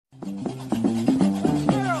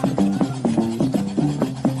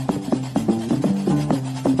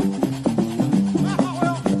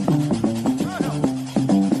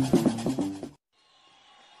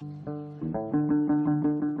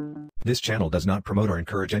This channel does not promote or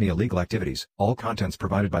encourage any illegal activities. All contents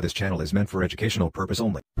provided by this channel is meant for educational purpose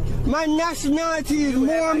only. My nationality is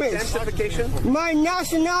Mormon. My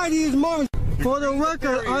nationality is Mormon. For the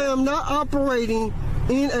record, I am not operating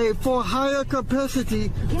in a for-hire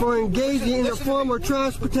capacity for engaging in a form of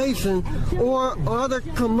transportation or other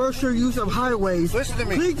commercial use of highways.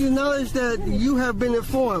 Please acknowledge that you have been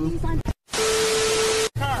informed.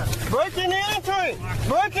 Breaking and entering!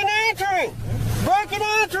 Breaking and entering! Breaking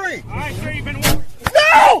and entering! Alright, sir, you've been warned.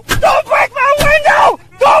 No! Don't break my window!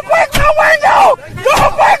 Don't break my window!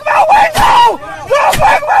 Don't break my window! Don't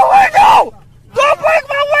break my window! Don't break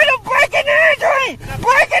my window! Breaking and entering!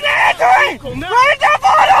 Breaking and entering! Grand Theft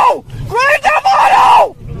Auto! Grand Theft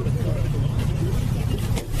Auto!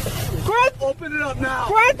 Open it up now!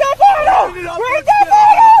 Grand Theft Auto! Grand Theft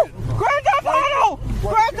Auto! Grand Theft Auto!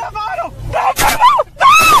 Grand Theft Auto! Don't break my...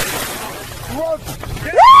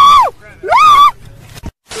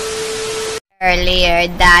 Earlier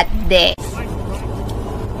that day. It's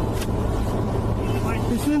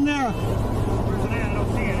in there. Where's it at? I don't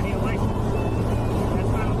see it. I need a license.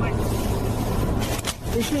 That's not a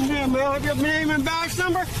license. It's in there, man. Have your name and badge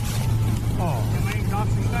number? Yeah, my name's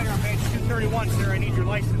Officer Snyder. I'm page 231, sir. I need your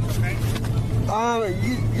license, okay?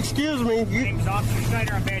 Excuse me. My name's Officer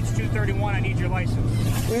Snyder. I'm page 231. I need your license.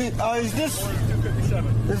 Is this...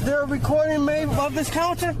 257. Is there a recording made of this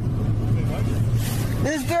counter?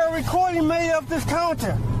 Is there a recording made of this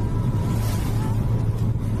counter?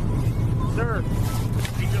 Sir,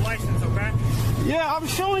 need your license, okay? Yeah, I'm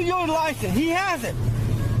showing you a license. He has it.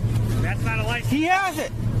 That's not a license. He has it.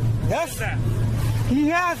 What's that? He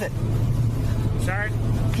has it. Sorry?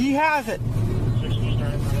 He has it.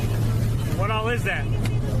 What all is that?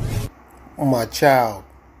 My child,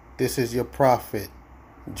 this is your prophet,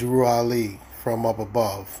 Drew Ali, from up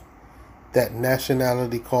above. That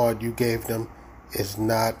nationality card you gave them is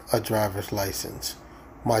not a driver's license.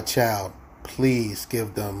 My child, please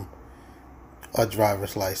give them a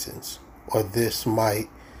driver's license, or this might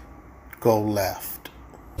go left.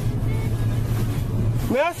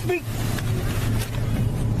 May I speak?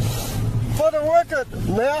 For the record,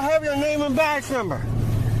 may I have your name and badge number?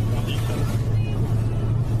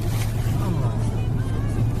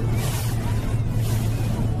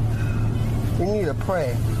 We need to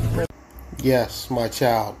pray. Yes, my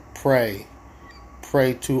child, pray.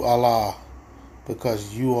 Pray to Allah,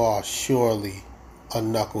 because you are surely a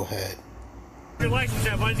knucklehead. Your license,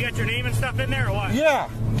 has he got your name and stuff in there or what? Yeah.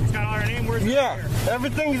 He's got all our name? Where's it? Yeah,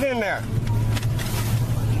 everything's in there.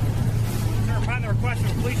 Sir, upon the request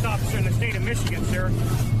of a police officer in the state of Michigan, sir,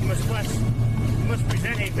 you must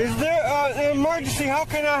present a... Is there an emergency? How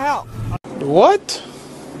can I help? What?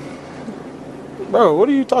 Bro, what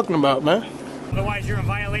are you talking about, man? Otherwise, you're in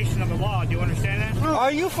violation of the law. Do you understand that?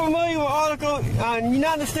 Are you familiar with Article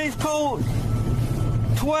United States Code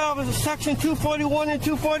 12 is Section 241 and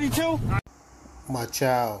 242? My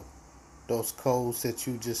child, those codes that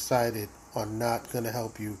you just cited are not going to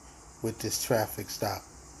help you with this traffic stop.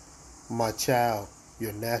 My child,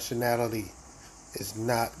 your nationality is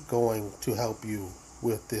not going to help you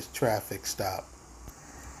with this traffic stop.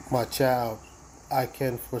 My child, I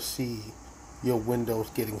can foresee your windows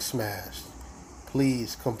getting smashed.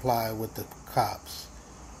 Please comply with the cops.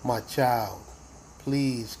 My child,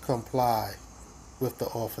 please comply with the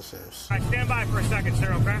officers. All right, stand by for a second,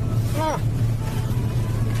 sir, okay?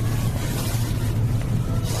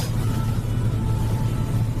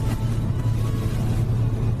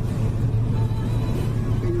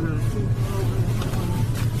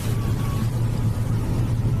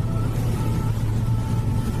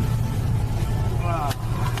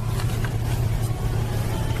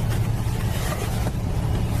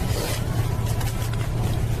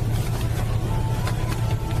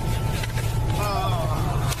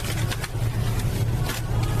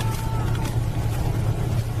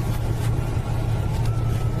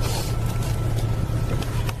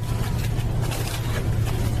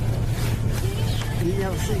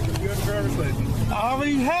 I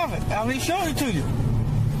already have it. I already showed it to you.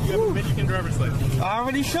 You have a Michigan driver's license. I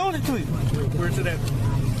already showed it to you. Where's it at?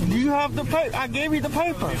 Do you have the paper? I gave you the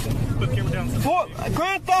paper. Put the camera down. For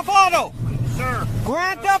Grand Theft Auto. Sir.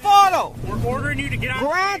 Grand Theft Auto. We're ordering you to get out.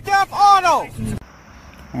 Grand Theft Auto.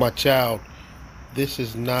 My child, this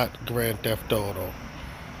is not Grand Theft Auto.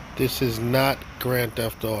 This is not Grand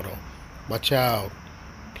Theft Auto. My child,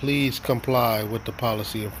 please comply with the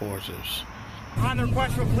policy enforcers. On the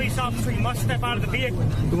request from a police officer, you must step out of the vehicle.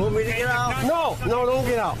 You want me to get out? No, don't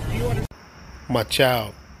get out. My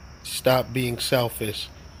child, stop being selfish.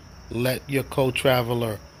 Let your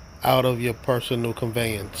co-traveler out of your personal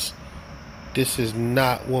conveyance. This is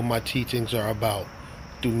not what my teachings are about.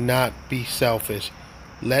 Do not be selfish.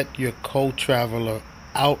 Let your co-traveler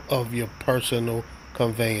out of your personal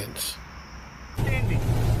conveyance.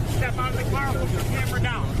 Step out of the car, put your camera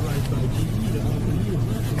down.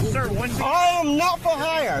 Sir, I am not for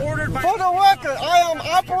hire. For the record, I am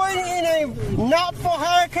operating in a not for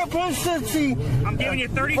hire capacity. I'm giving you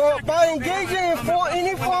 30 seconds. By engaging in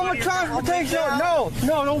any form of transportation. No,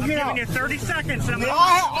 don't get out. I'm giving you 30 seconds.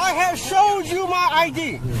 I have showed you my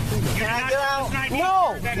ID. Can I get out?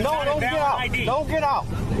 No, don't get out. Don't get out.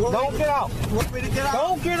 Don't get out.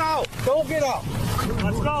 Don't get out. Don't get out.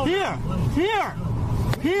 Let's go.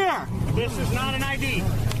 Here. This is not an ID.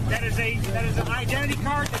 That is an identity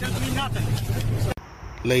card that doesn't mean nothing.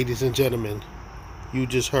 Ladies and gentlemen, you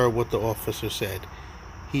just heard what the officer said.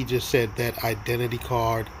 He just said that identity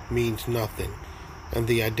card means nothing. And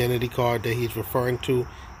the identity card that he's referring to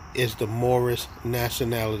is the Moorish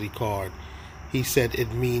nationality card. He said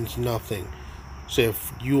it means nothing. So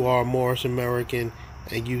if you are a Moorish American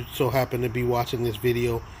and you so happen to be watching this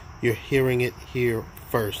video, you're hearing it here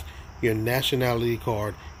first. Your nationality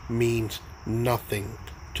card means nothing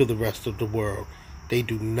to the rest of the world. They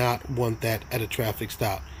do not want that at a traffic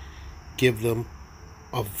stop. Give them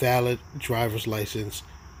a valid driver's license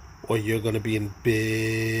or you're going to be in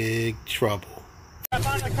big trouble.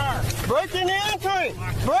 Breaking and entering!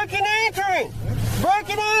 Breaking and entering!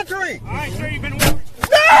 Breaking and entering! All right, sir, you've been warned.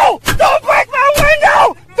 No! Don't break my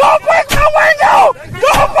window! Don't break my window!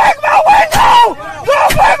 Don't break my window!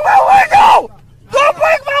 Don't break my window! Don't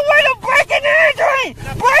break my window! Breaking and entering!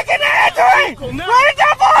 Breaking and entering! Grand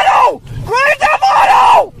Theft Auto! Grand Theft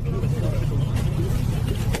Auto!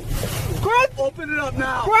 Open it up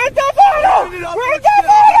now! Grand Theft Auto! Grand Theft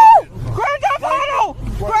Auto! Grand Theft Auto!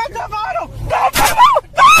 Grand Theft Auto! Don't break my...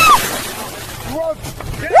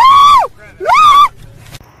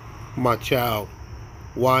 My child,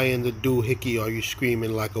 why in the doohickey are you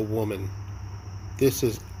screaming like a woman? This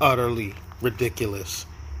is utterly ridiculous.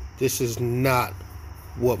 This is not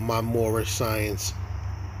what my Moorish science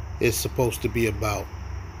is supposed to be about.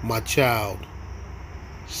 My child,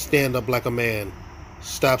 stand up like a man.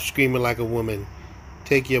 Stop screaming like a woman.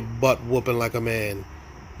 Take your butt whooping like a man.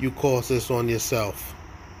 You caused this on yourself.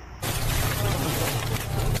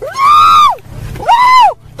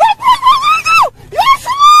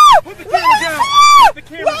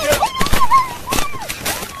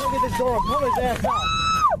 Pull his ass out.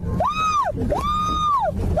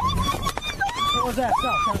 Pull his ass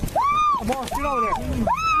out. Come on, get over there.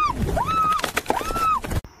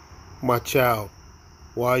 My child,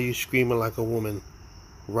 why are you screaming like a woman?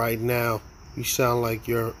 Right now, you sound like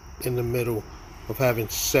you're in the middle of having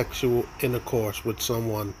sexual intercourse with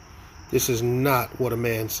someone. This is not what a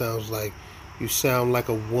man sounds like. You sound like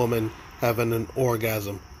a woman having an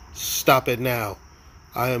orgasm. Stop it now.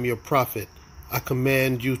 I am your prophet. I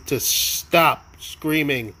command you to stop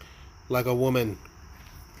screaming like a woman.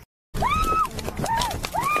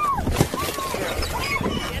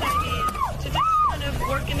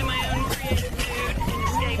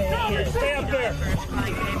 Stay up there. So I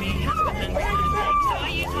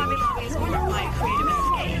use Hobby Lobby as one of my creative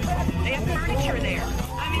escapes. They have furniture there. I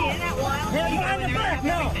mean, isn't that wild? Hey, you in the back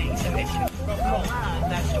now. So it's love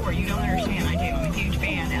that store. You don't understand. I do. I'm a huge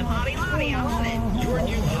fan of Hobby Lobby. I love it. Your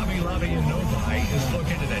new Hobby Lobby in Novi is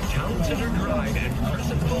located at Town Center Drive and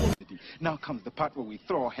Crescent Bowl. Now comes the part where we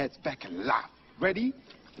throw our heads back and laugh. Ready?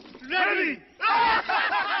 Ready!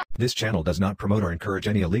 This channel does not promote or encourage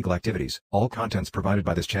any illegal activities. All contents provided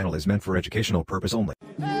by this channel is meant for educational purpose only.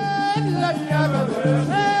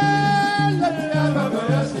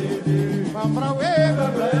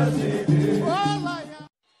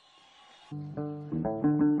 Oh,